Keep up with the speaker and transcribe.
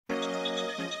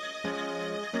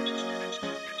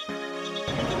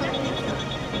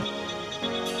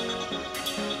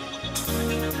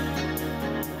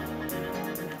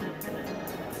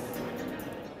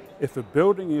If a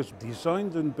building is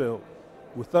designed and built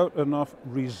without enough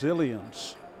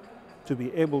resilience to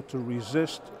be able to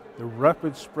resist the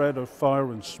rapid spread of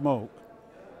fire and smoke,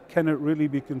 can it really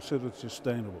be considered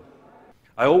sustainable?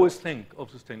 I always think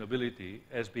of sustainability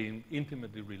as being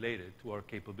intimately related to our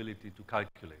capability to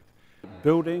calculate.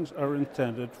 Buildings are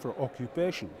intended for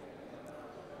occupation,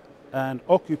 and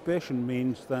occupation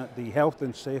means that the health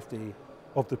and safety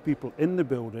of the people in the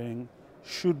building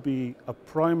should be a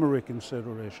primary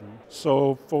consideration.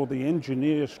 So for the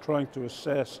engineers trying to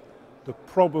assess the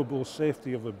probable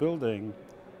safety of a building,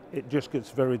 it just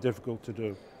gets very difficult to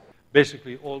do.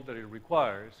 Basically, all that it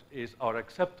requires is our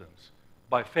acceptance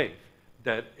by faith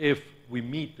that if we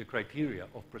meet the criteria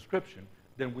of prescription,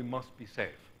 then we must be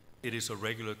safe. It is a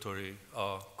regulatory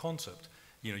concept.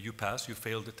 You know, you pass, you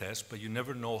fail the test, but you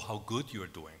never know how good you're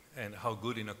doing and how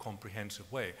good in a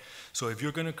comprehensive way. So if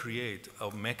you're going to create a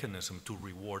mechanism to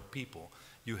reward people,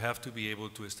 you have to be able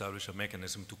to establish a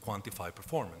mechanism to quantify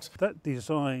performance. That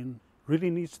design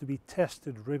really needs to be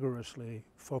tested rigorously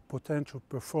for potential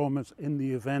performance in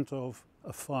the event of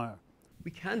a fire.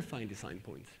 We can find design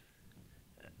points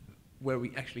where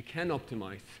we actually can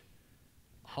optimize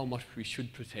how much we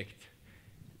should protect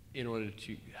in order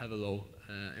to have a low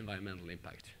environmental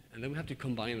impact. And then we have to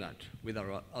combine that with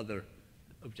our other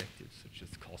objectives, such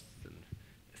as costs and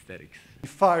aesthetics.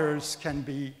 Fires can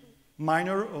be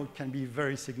minor or can be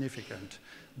very significant.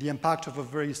 The impact of a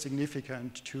very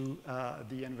significant to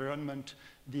the environment,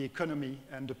 the economy,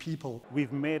 and the people.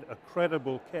 We've made a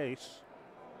credible case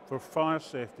for fire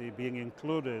safety being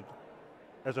included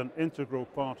as an integral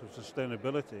part of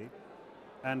sustainability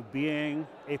and being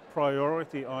a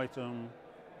priority item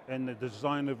in the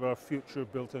design of our future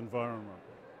built environment.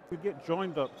 If we get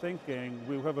joined up thinking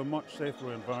we'll have a much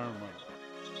safer environment,